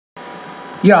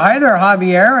Yeah, hi there,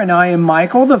 Javier, and I am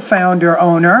Michael, the founder,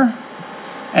 owner,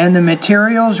 and the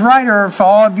materials writer for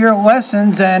all of your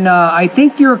lessons. And I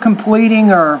think you're completing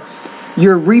or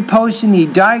you're reposting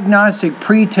the diagnostic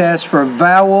pretest for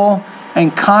vowel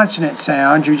and consonant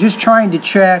sounds. You're just trying to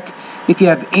check if you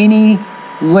have any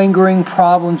lingering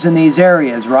problems in these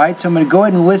areas, right? So I'm going to go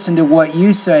ahead and listen to what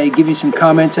you say, give you some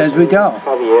comments as we go.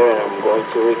 Javier, and I'm going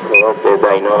to record the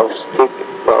diagnostic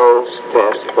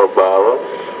test for vowel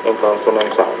and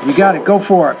consonant sounds. You got it. Go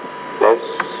for it.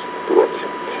 Let's do it.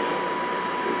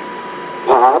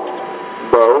 Pat,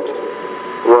 boat,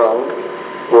 wrong,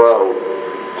 row,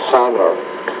 honor,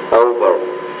 over,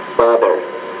 father,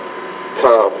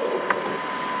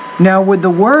 tough. Now, with the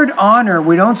word honor,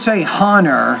 we don't say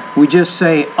honor, we just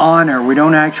say honor. We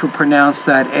don't actually pronounce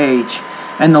that H.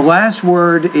 And the last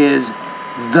word is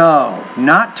though,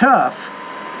 not tough,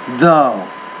 though.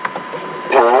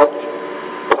 Pat,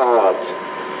 pat,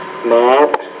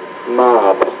 map,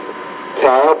 mob,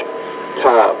 tag,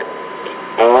 tug,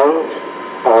 on,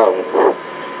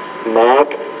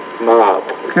 mag, mug.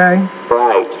 Okay.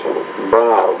 Bright,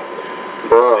 brow,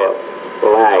 broil,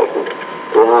 lie,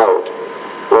 loud,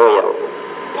 royal,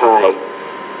 pie,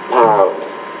 pound,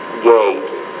 gate,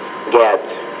 get,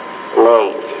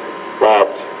 late,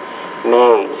 let,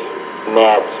 made,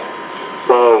 met,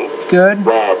 paid, Good.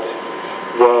 wet,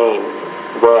 game,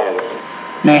 then.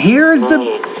 Now here's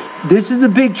this is the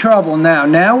big trouble now.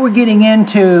 Now we're getting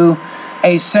into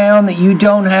a sound that you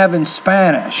don't have in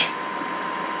Spanish.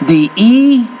 The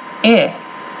E, I.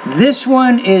 This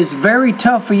one is very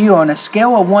tough for you on a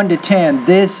scale of 1 to 10.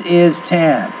 This is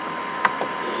 10.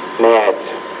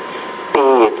 Met,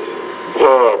 beat,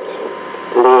 hit,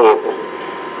 lip,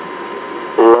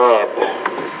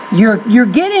 lip. You're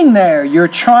getting there. You're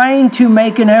trying to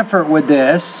make an effort with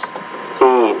this.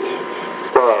 Seed,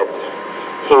 set,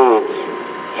 hit,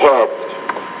 hit.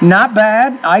 Not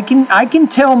bad. I can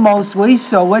tell mostly,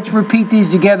 so let's repeat these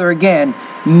together again.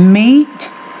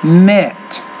 Meet, mit.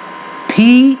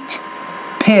 Peat,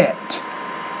 pit.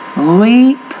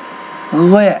 Leap,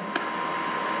 lip.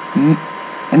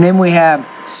 And then we have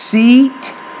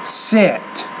seat,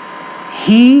 sit.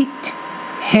 Heat,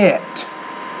 hit.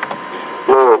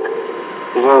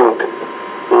 Look,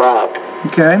 luck.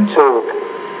 Okay. Took,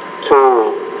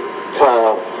 tool,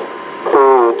 tough,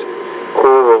 cool,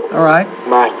 cool. All right.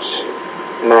 Match,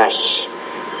 mash,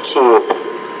 cheap,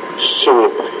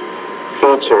 sheep,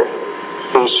 feature,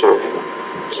 fisher,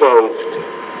 shaved,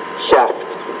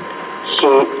 shaft,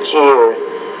 cheer,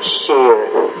 shear,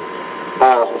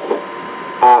 off,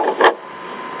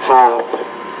 half,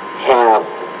 have,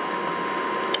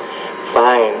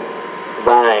 fine,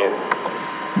 vine.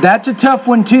 That's a tough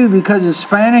one too, because in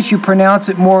Spanish you pronounce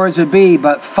it more as a B,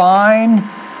 but fine,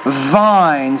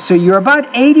 vine. So you're about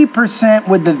 80%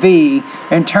 with the V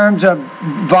in terms of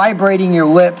vibrating your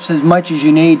lips as much as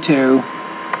you need to.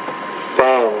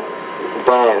 Van,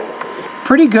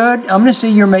 Pretty good. I'm going to say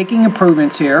you're making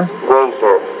improvements here.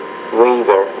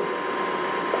 waver,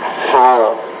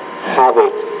 how,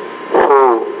 habit,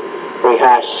 who,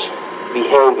 rehash,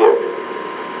 behavior,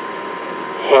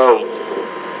 hate,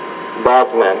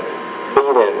 Batman,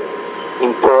 beaten,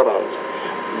 important,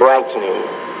 brightening,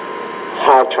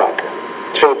 hard track,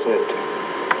 treatment.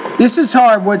 This is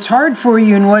hard. What's hard for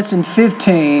you in lesson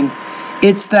 15,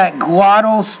 it's that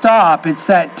glottal stop. It's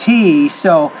that T.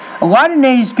 So a lot of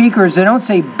native speakers, they don't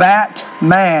say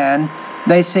Batman.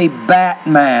 They say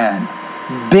Batman,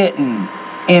 bitten,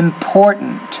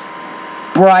 important,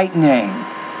 brightening,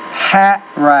 hat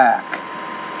rack,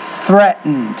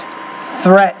 threatened.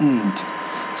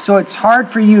 So it's hard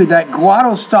for you. That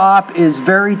glottal stop is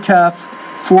very tough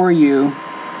for you.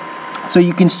 So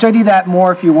you can study that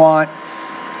more if you want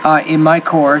in my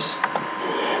course.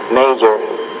 Major,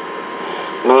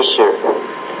 measure,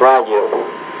 fragile,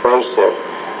 fraser,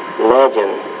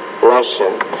 legend,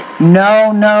 lesson.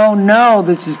 No.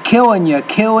 This is killing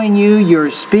you.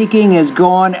 Your speaking is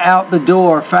going out the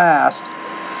door fast.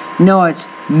 No, it's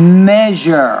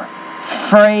measure,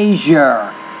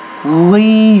 Fraser,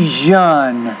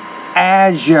 lesion,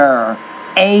 azure,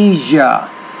 Asia.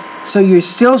 So you're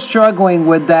still struggling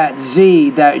with that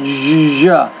Z, that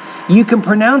zh. You can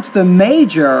pronounce the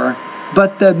major,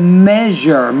 but the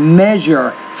measure,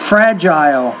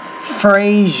 fragile,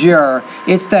 Fraser.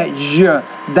 It's that zh.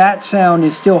 That sound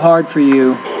is still hard for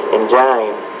you.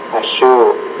 Engine,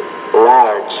 assure,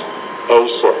 large,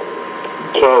 Asia,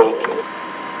 cake.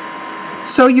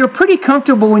 So you're pretty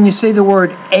comfortable when you say the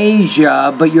word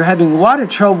Asia, but you're having a lot of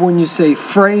trouble when you say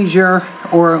Fraser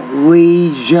or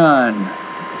lesion.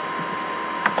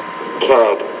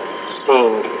 Keg,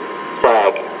 sing,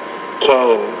 sag,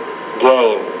 came,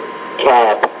 game,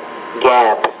 cab,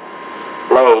 gap,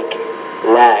 lake,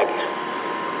 lag,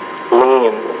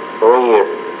 lean, rear,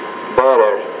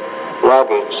 better,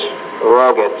 luggage,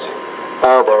 rugged,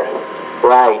 other,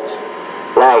 right,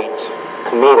 light,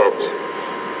 committed,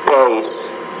 pace,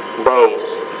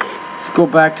 base. Let's go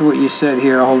back to what you said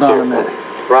here. Hold on a minute.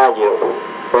 Fragile,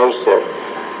 racer,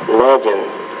 legend,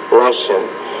 lesson,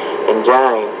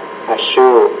 engine,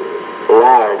 assure,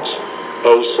 large,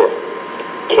 Asia,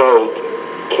 cake,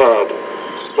 keg,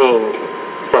 sing,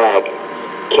 sag,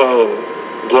 cane,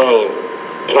 game,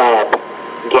 cap,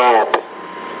 gap,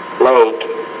 lake,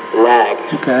 lag,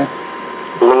 Okay.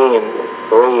 lean,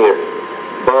 rear,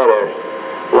 better,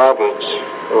 luggage,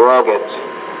 rugged,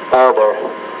 other,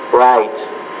 right,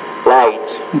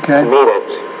 light, Okay.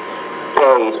 committed,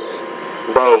 pace,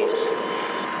 base,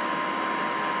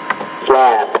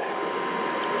 flap,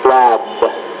 flab,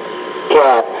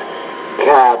 cap,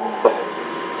 cab,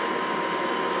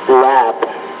 lap,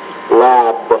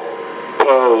 lab,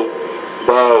 pay,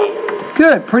 bay.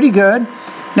 Good, pretty good.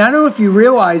 Now, I don't know if you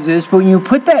realize this, but when you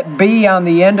put that B on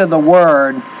the end of the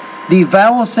word, the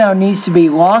vowel sound needs to be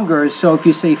longer. So if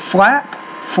you say flap,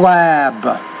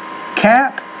 flab,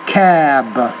 cap,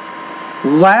 cab,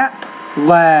 lap,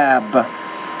 lab.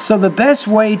 So the best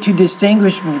way to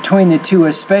distinguish between the two,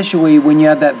 especially when you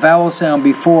have that vowel sound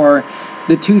before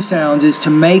the two sounds, is to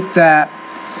make that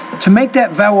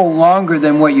vowel longer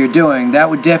than what you're doing. That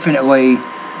would definitely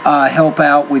help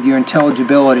out with your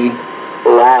intelligibility.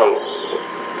 Lice,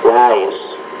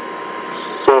 lice,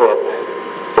 sip,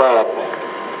 sap,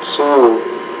 sue,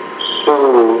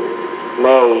 sue,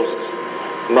 maze,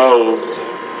 maze,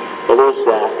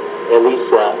 Elisa,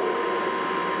 Elisa,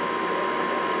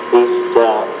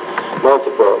 Lisa,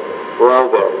 multiple,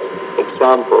 Robert,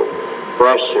 example,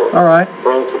 pressure, All right.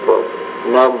 principle,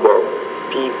 number,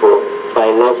 people,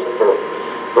 philosopher,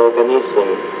 organism,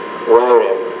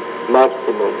 warren,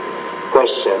 maximum,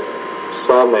 question,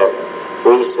 summer,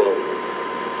 reason,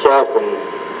 chosen,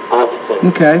 often,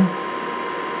 Okay.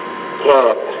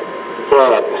 tap,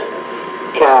 tap,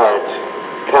 card,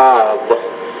 card,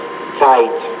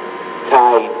 tide,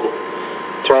 tide,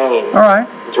 train, All right.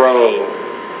 drain,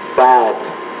 fad,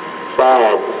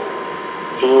 fad,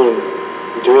 team,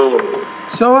 dream.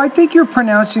 So I think you're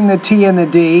pronouncing the T and the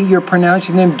D. You're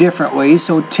pronouncing them differently.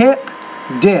 So tip,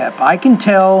 dip. I can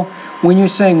tell when you're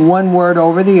saying one word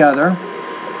over the other.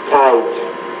 Tide,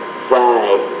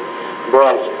 thigh,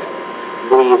 breath,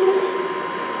 breathe,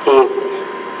 teeth,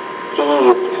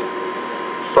 teeth,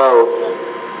 fourth,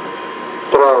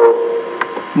 throat.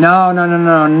 No.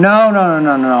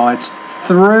 It's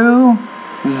through,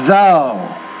 though.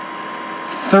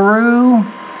 Through,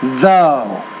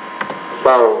 though.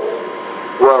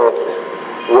 Fourth, worth,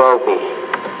 worthy.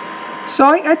 So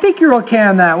I think you're okay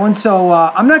on that one. So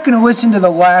I'm not going to listen to the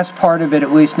last part of it,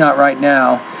 at least not right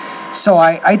now. So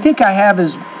I think I have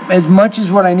as much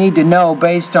as what I need to know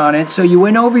based on it. So you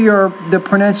went over the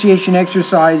pronunciation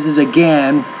exercises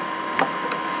again.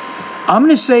 I'm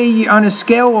going to say on a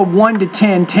scale of 1 to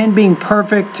 10, 10 being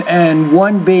perfect and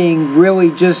 1 being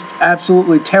really just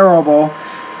absolutely terrible,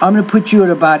 I'm going to put you at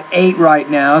about 8 right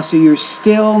now. So you're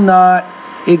still not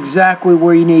exactly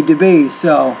where you need to be.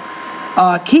 So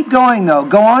keep going, though.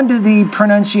 Go on to the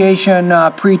pronunciation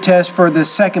pretest for the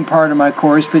second part of my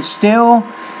course, but still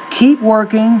keep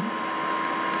working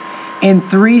in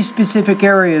 3 specific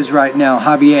areas right now,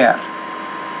 Javier.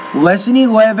 Lesson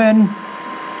 11,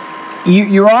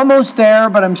 you're almost there,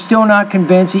 but I'm still not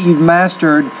convinced that you've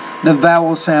mastered the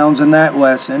vowel sounds in that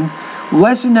lesson.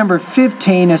 Lesson number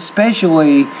 15,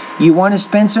 especially, you want to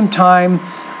spend some time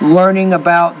learning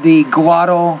about the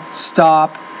glottal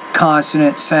stop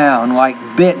consonant sound, like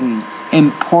bitten,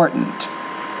 important,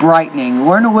 brightening.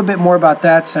 Learn a little bit more about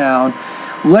that sound.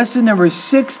 Lesson number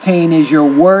 16 is your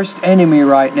worst enemy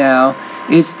right now.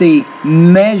 It's the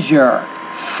measure,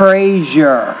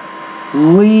 Fraser,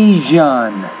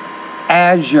 lesion,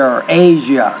 Azure,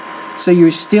 Asia. So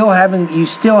you still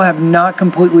have not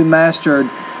completely mastered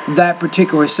that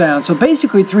particular sound. So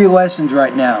basically 3 lessons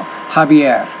right now,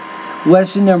 Javier.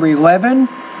 Lesson number 11,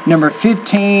 number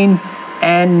 15,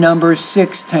 and number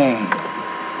 16.